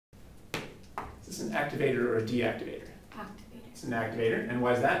Is this an activator or a deactivator? Activator. It's an activator, and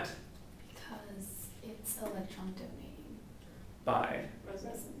why is that? Because it's electron donating. By?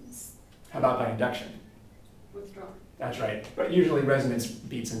 Resonance. How about by induction? Withdrawal. That's right, but usually resonance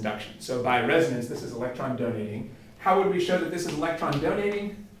beats induction. So by resonance, this is electron donating. How would we show that this is electron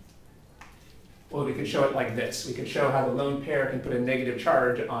donating? Well, we could show it like this. We could show how the lone pair can put a negative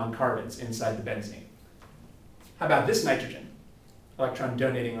charge on carbons inside the benzene. How about this nitrogen? Electron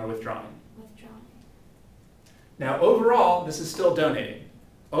donating or withdrawing? Withdrawing. Now overall, this is still donating.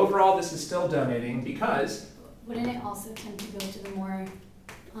 Overall, this is still donating because... Wouldn't it also tend to go to the more...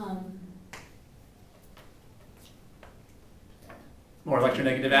 more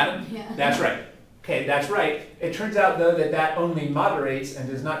electronegative atom? Yeah. That's right. Okay, that's right. It turns out, though, that that only moderates and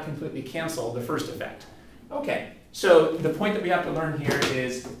does not completely cancel the first effect. Okay, so the point that we have to learn here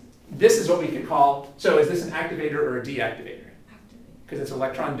is this is what we could call, so is this an activator or a deactivator? Because it's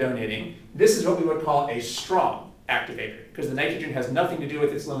electron donating. This is what we would call a strong activator, because the nitrogen has nothing to do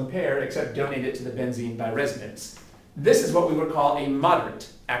with its lone pair except donate it to the benzene by resonance. This is what we would call a moderate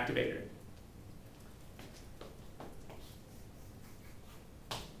activator.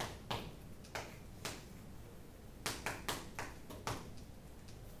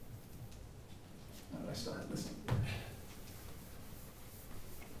 I still have this.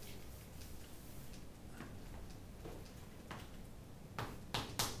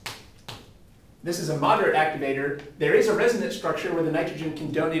 This is a moderate activator. There is a resonance structure where the nitrogen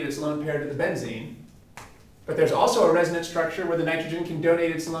can donate its lone pair to the benzene, but there's also a resonance structure where the nitrogen can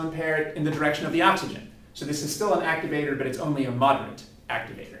donate its lone pair in the direction of the oxygen. So this is still an activator, but it's only a moderate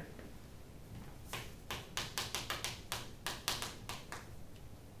activator.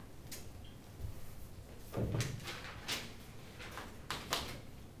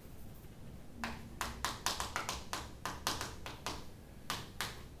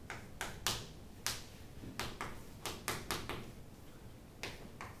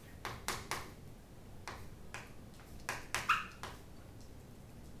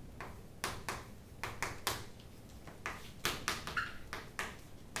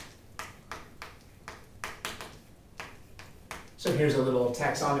 So here's a little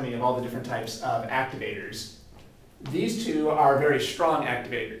taxonomy of all the different types of activators. These two are very strong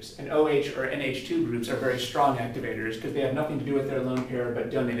activators, and OH or NH2 groups are very strong activators because they have nothing to do with their lone pair but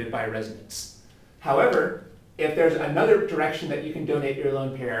donated by resonance. However, if there's another direction that you can donate your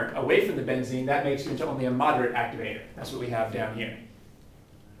lone pair away from the benzene, that makes you into only a moderate activator. That's what we have down here.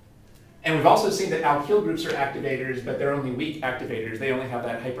 And we've also seen that alkyl groups are activators, but they're only weak activators. They only have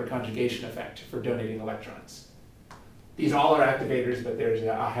that hyperconjugation effect for donating electrons. These all are activators, but there's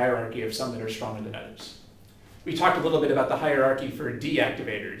a hierarchy of some that are stronger than others. We talked a little bit about the hierarchy for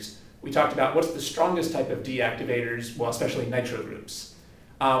deactivators. We talked about what's the strongest type of deactivators, well, especially nitro groups.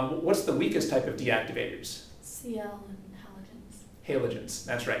 What's the weakest type of deactivators? Cl and halogens. Halogens,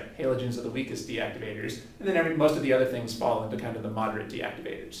 that's right. Halogens are the weakest deactivators. And then most of the other things fall into kind of the moderate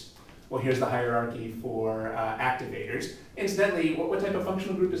deactivators. Well, here's the hierarchy for activators. Incidentally, what type of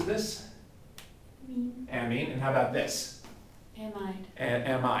functional group is this? Amine. Amine. And how about this? Amide.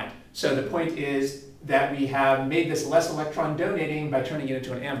 Amide. So the point is that we have made this less electron donating by turning it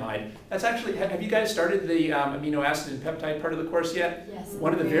into an amide. That's actually, have you guys started the amino acid and peptide part of the course yet? Yes.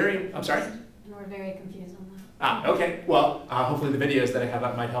 One of the I'm sorry? And we're very confused on that. Ah, okay. Well, hopefully the videos that I have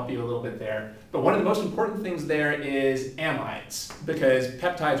up might help you a little bit there. But one of the most important things there is amides, because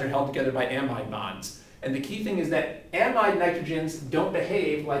peptides are held together by amide bonds. And the key thing is that amide nitrogens don't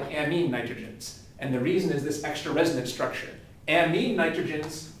behave like amine nitrogens. And the reason is this extra resonance structure. Amine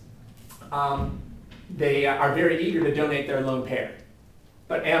nitrogens, they are very eager to donate their lone pair.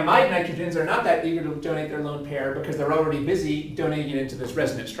 But amide nitrogens are not that eager to donate their lone pair because they're already busy donating it into this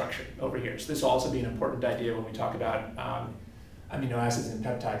resonance structure over here. So this will also be an important idea when we talk about amino acids and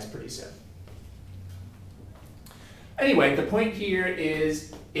peptides pretty soon. Anyway, the point here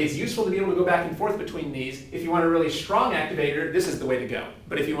is it's useful to be able to go back and forth between these. If you want a really strong activator, this is the way to go.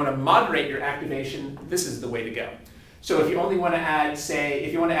 But if you want to moderate your activation, this is the way to go. So if you only want to add, say,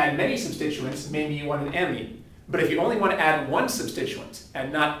 if you want to add many substituents, maybe you want an amine. But if you only want to add one substituent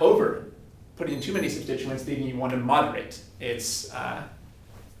and not put in too many substituents, then you want to moderate its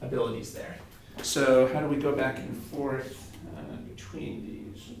abilities there. So how do we go back and forth between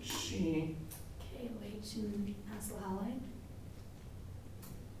these? Let's see. KOH and acyl halide.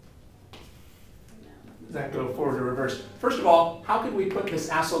 Does that go forward or reverse? First of all, how could we put this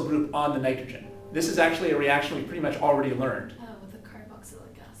acyl group on the nitrogen? This is actually a reaction we pretty much already learned. Oh, with a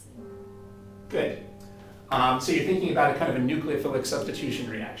carboxylic acid. Good. So you're thinking about a kind of a nucleophilic substitution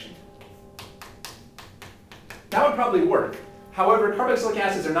reaction. That would probably work, However, carboxylic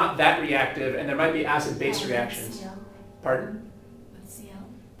acids are not that reactive, and there might be acid-base reactions. CL. Pardon? With CL.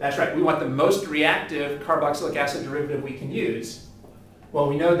 That's right. We want the most reactive carboxylic acid derivative we can use. Well,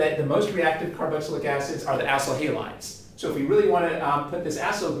 we know that the most reactive carboxylic acids are the acyl halides. So if we really want to put this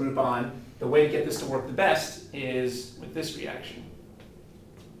acyl group on, the way to get this to work the best is with this reaction.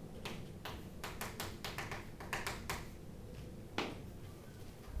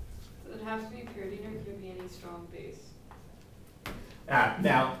 Does it have to be pyridine, or could it be any strong base?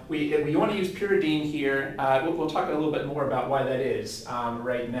 Now, we want to use pyridine here. We'll talk a little bit more about why that is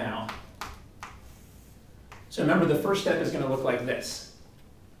right now. So remember, the first step is going to look like this.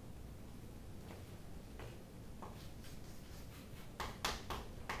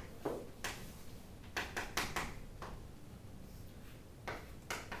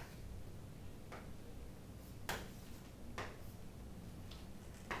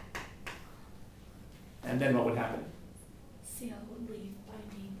 And then what would happen? CL would leave by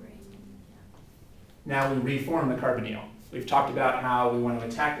neighboring. Now we reform the carbonyl. We've talked about how we want to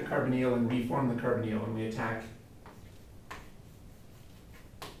attack the carbonyl and reform the carbonyl when we attack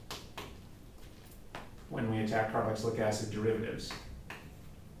carboxylic acid derivatives.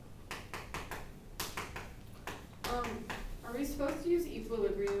 Are we supposed to use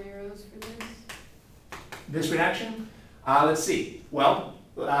equilibrium arrows for this? This reaction? Let's see. Well,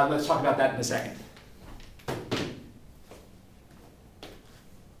 let's talk about that in a second.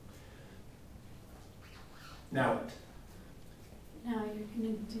 Now what? Now you're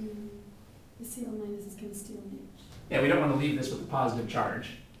going to do the Cl minus is going to steal an H. Yeah, we don't want to leave this with a positive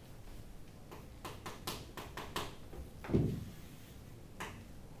charge.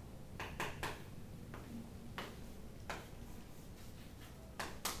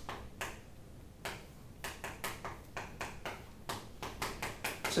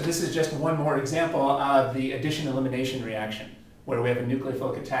 So this is just one more example of the addition-elimination reaction, where we have a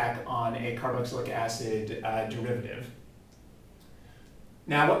nucleophilic attack on a carboxylic acid derivative.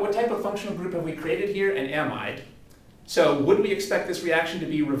 Now, what type of functional group have we created here? An amide. So would we expect this reaction to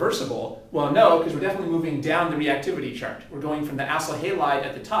be reversible? Well, no, because we're definitely moving down the reactivity chart. We're going from the acyl halide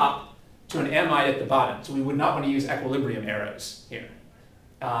at the top to an amide at the bottom. So we would not want to use equilibrium arrows here.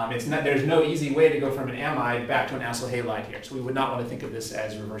 There's no easy way to go from an amide back to an acyl halide here. So we would not want to think of this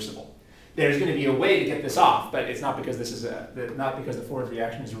as reversible. There's going to be a way to get this off, but it's not because not because the forward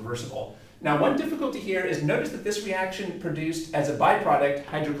reaction is reversible. Now, one difficulty here is notice that this reaction produced as a byproduct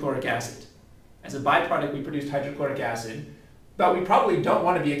hydrochloric acid. As a byproduct, we produced hydrochloric acid, but we probably don't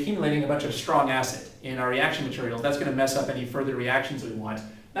want to be accumulating a bunch of strong acid in our reaction materials. That's going to mess up any further reactions we want.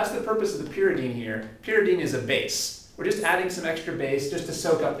 That's the purpose of the pyridine here. Pyridine is a base. We're just adding some extra base just to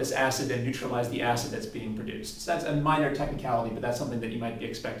soak up this acid and neutralize the acid that's being produced. So that's a minor technicality, but that's something that you might be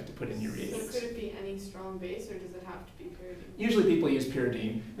expected to put in your reagents. So could it be any strong base, or does it have to be pyridine? Usually people use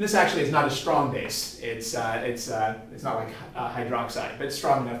pyridine. And this actually is not a strong base. It's not like hydroxide, but it's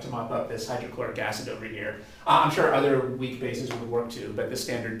strong enough to mop up this hydrochloric acid over here. I'm sure other weak bases would work too, but the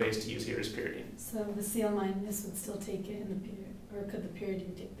standard base to use here is pyridine. So the Cl minus would still take it in the pyridine, or could the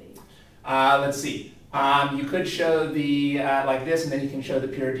pyridine take the H? Let's see. You could show the, like this, and then you can show the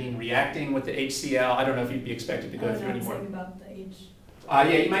pyridine reacting with the HCl. I don't know if you'd be expected to go through anymore. About the H. Yeah,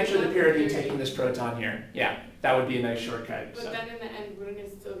 you might show the pyridine taking this proton here. Yeah, that would be a nice shortcut. But then in the end, wouldn't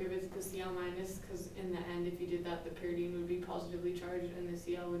it still give it the Cl minus? Because in the end, if you did that, the pyridine would be positively charged and the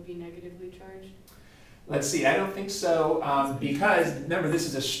Cl would be negatively charged. Let's see, I don't think so, because remember, this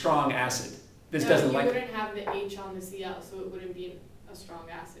is a strong acid. This doesn't like. You wouldn't have the H on the Cl, so it wouldn't be a strong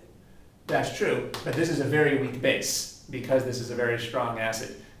acid. That's true, but this is a very weak base because this is a very strong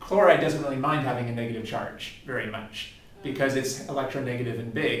acid. Chloride doesn't really mind having a negative charge very much because it's electronegative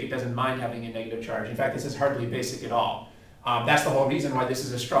and big. It doesn't mind having a negative charge. In fact, this is hardly basic at all. That's the whole reason why this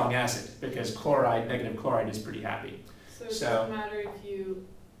is a strong acid, because chloride, negative chloride, is pretty happy. So it doesn't matter if you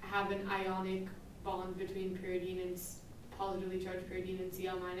have an ionic bond between pyridine and positively charged pyridine and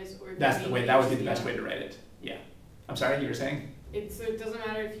Cl minus, or if that's the way. That would be the best way to write it. Yeah. I'm sorry, you were saying? So it doesn't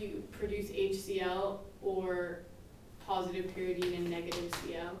matter if you produce HCl or positive pyridine and negative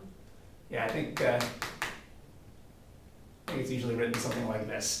Cl. Yeah, I think it's usually written something like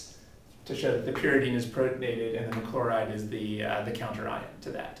this to show that the pyridine is protonated and then the chloride is the counter ion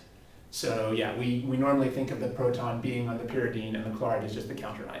to that. So yeah, we normally think of the proton being on the pyridine and the chloride is just the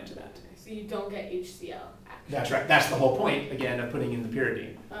counter ion to that. So you don't get HCl. Actually. That's right. That's the whole point, again, of putting in the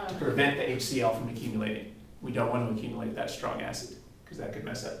pyridine, to prevent the HCl from accumulating. We don't want to accumulate that strong acid because that could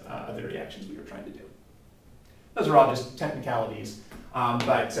mess up other reactions we were trying to do. Those are all just technicalities.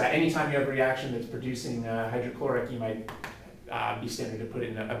 But anytime you have a reaction that's producing hydrochloric, you might be standard to put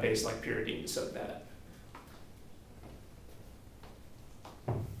in a base like pyridine to soak that up.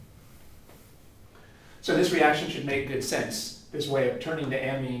 So this reaction should make good sense, this way of turning the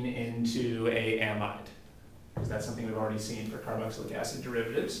amine into a amide, because that's something we've already seen for carboxylic acid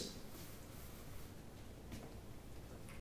derivatives.